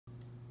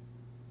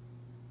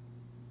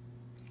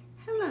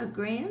Hello,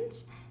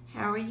 Grands.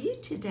 How are you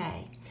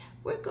today?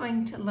 We're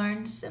going to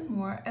learn some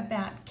more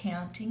about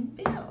counting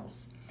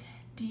bills.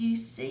 Do you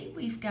see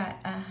we've got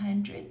a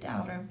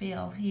 $100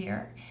 bill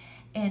here,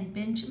 and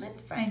Benjamin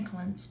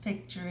Franklin's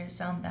picture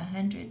is on the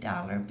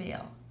 $100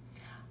 bill.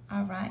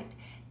 All right,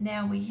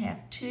 now we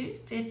have two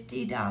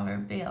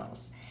 $50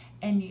 bills,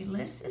 and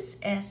Ulysses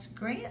S.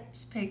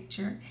 Grant's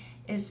picture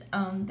is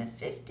on the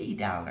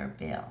 $50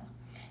 bill,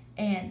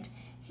 and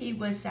he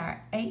was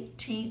our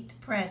 18th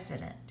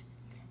president,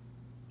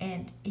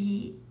 and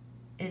he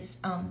is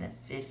on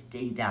the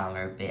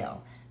 $50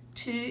 bill.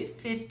 Two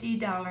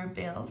 $50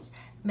 bills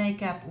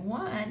make up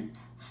one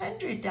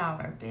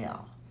 $100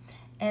 bill.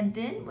 And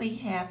then we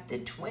have the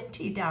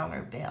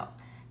 $20 bill.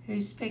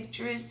 Whose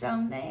picture is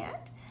on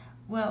that?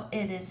 Well,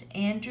 it is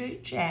Andrew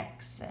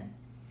Jackson,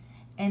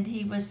 and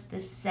he was the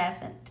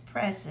 7th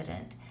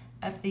president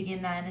of the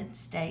United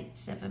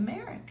States of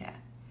America.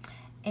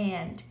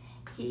 And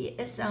he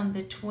is on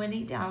the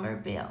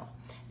 $20 bill.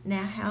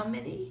 Now, how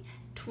many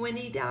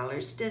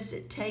 $20 does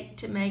it take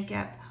to make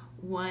up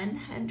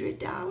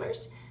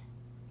 $100?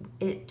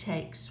 It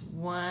takes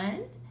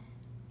 1,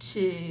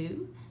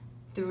 2,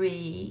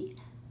 3,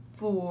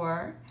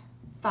 4,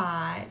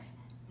 5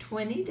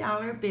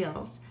 $20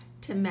 bills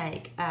to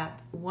make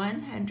up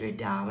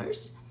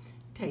 $100.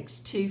 Takes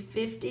two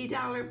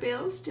 $50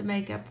 bills to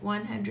make up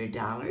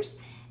 $100,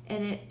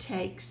 and it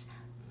takes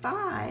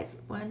 5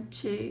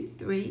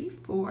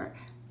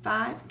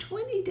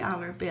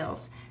 $20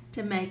 bills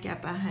to make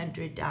up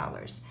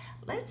 $100.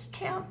 Let's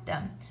count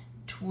them.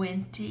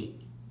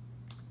 20,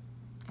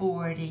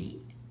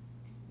 40.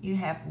 You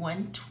have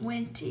one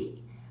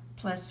 20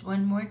 plus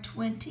one more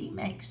 20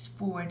 makes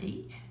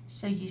 40.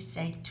 So you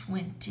say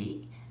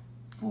 20,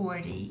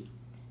 40,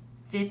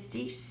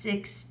 50,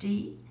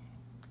 60,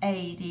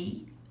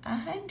 80,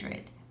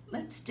 100.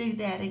 Let's do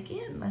that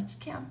again. Let's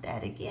count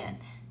that again.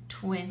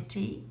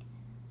 20,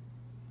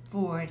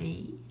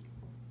 40,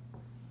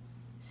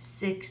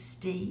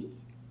 60,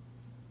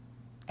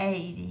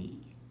 80,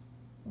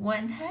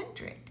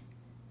 100.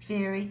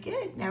 Very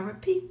good. Now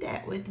repeat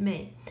that with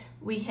me.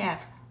 We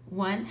have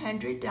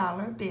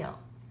 $100 bill,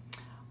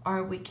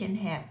 or we can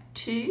have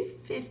two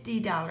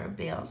 $50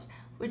 bills,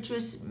 which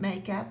would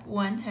make up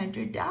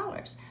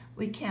 $100.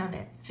 We count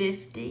at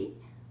 50,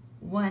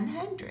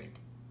 100.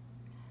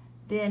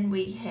 Then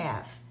we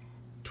have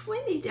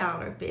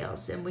 $20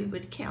 bills, and we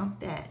would count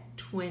that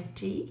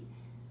 20,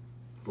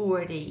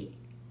 40,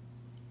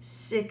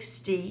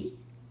 60,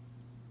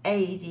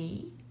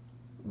 80,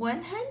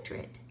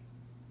 100.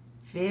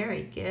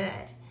 Very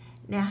good.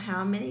 Now,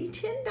 how many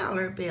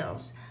 $10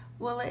 bills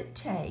will it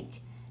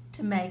take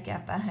to make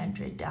up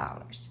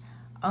 $100?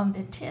 On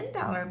the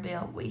 $10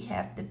 bill, we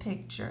have the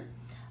picture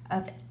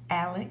of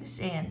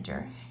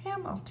Alexander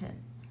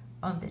Hamilton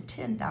on the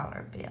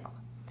 $10 bill.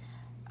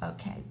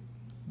 Okay,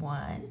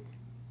 1,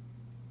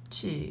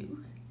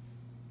 2,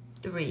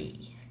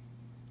 3,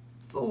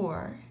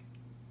 4,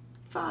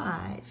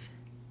 5,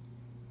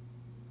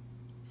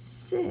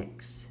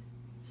 6,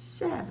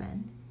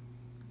 7,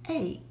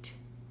 8,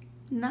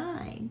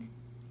 9,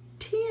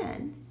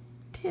 10.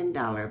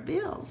 $10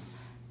 bills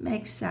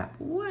makes up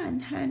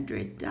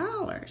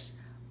 $100.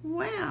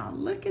 Wow,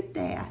 look at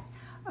that.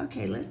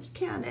 Okay, let's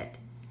count it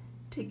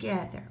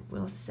together.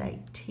 We'll say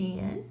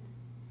 10,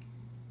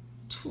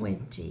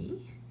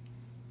 20,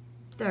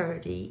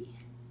 30,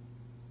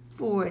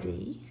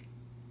 40,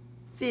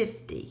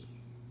 50,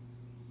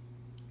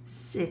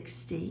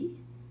 60,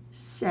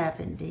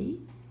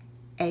 70,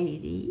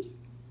 80,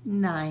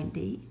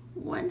 90,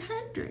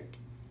 100.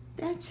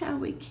 That's how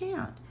we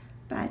count,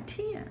 by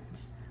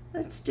tens.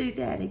 Let's do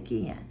that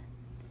again.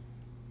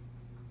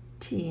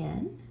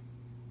 10,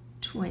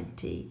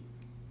 20,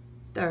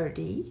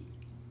 30,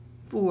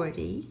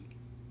 40,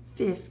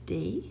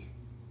 50,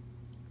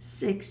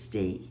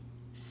 60,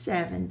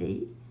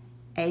 70,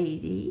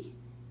 80,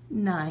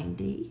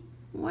 90,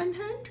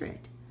 100.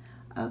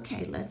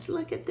 Okay, let's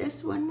look at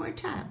this one more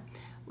time.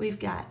 We've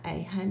got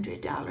a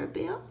 $100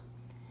 bill.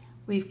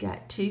 We've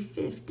got two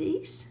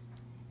 50s,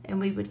 and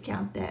we would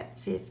count that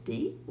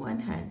 50,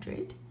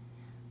 100.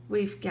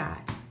 We've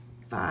got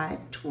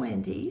 5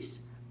 20s.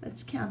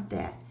 Let's count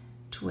that.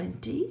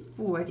 20,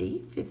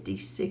 40, 50,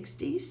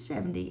 60,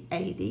 70,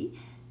 80,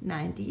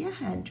 90,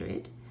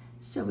 100.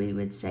 So we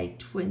would say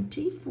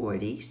 20,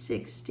 40,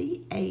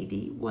 60,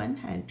 80,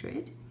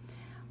 100.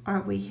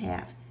 Or we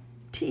have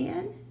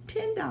 10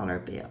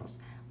 $10 bills.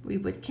 We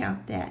would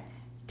count that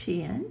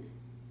 10,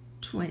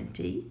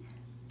 20,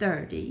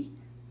 30,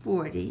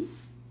 40,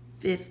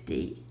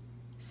 50,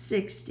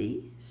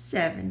 60,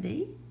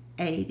 70,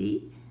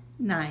 80,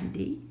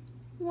 90,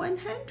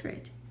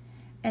 100.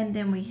 And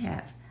then we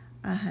have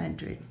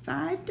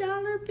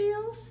 $105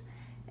 bills,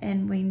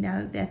 and we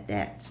know that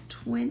that's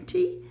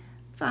 20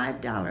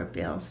 $5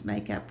 bills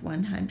make up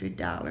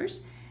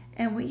 $100,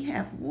 and we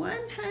have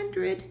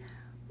 100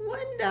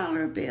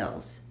 $1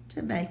 bills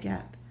to make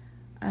up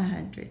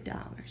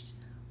 $100.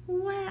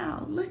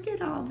 Wow, look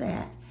at all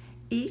that.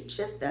 Each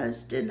of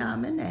those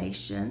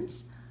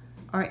denominations,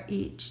 or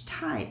each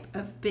type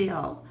of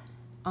bill,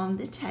 on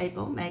the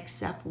table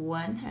makes up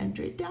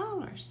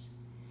 $100.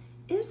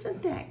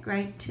 Isn't that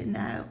great to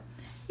know?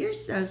 You're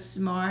so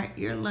smart.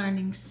 You're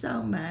learning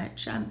so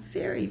much. I'm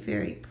very,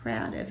 very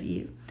proud of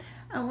you.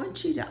 I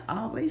want you to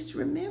always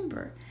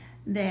remember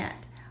that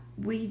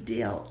we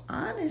deal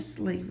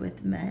honestly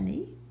with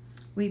money.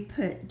 We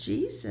put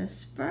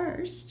Jesus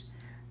first.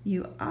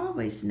 You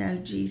always know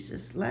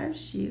Jesus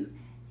loves you.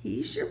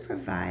 He's your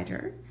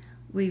provider.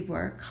 We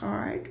work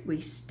hard.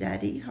 We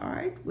study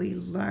hard. We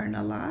learn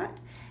a lot.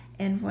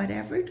 And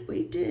whatever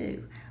we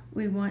do,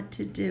 we want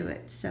to do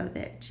it so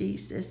that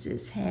Jesus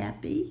is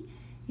happy.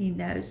 He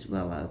knows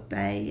we'll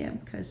obey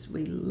him because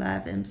we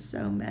love him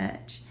so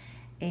much.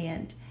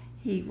 And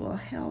he will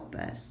help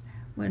us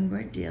when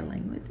we're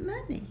dealing with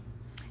money.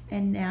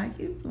 And now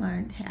you've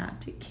learned how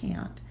to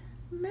count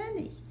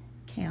money,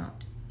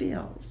 count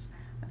bills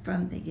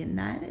from the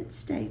United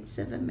States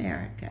of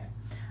America.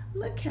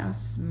 Look how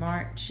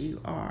smart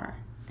you are.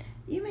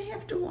 You may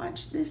have to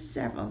watch this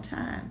several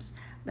times,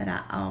 but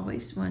I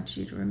always want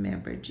you to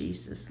remember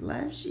Jesus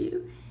loves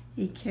you,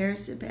 he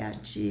cares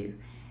about you,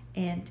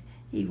 and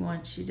he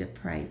wants you to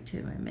pray to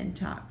him and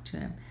talk to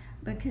him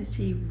because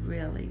he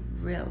really,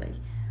 really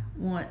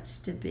wants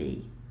to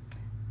be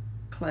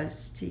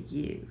close to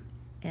you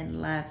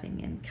and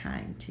loving and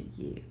kind to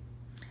you.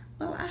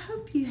 Well, I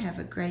hope you have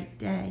a great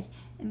day,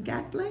 and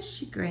God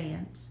bless you,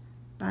 Grands.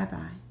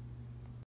 Bye-bye.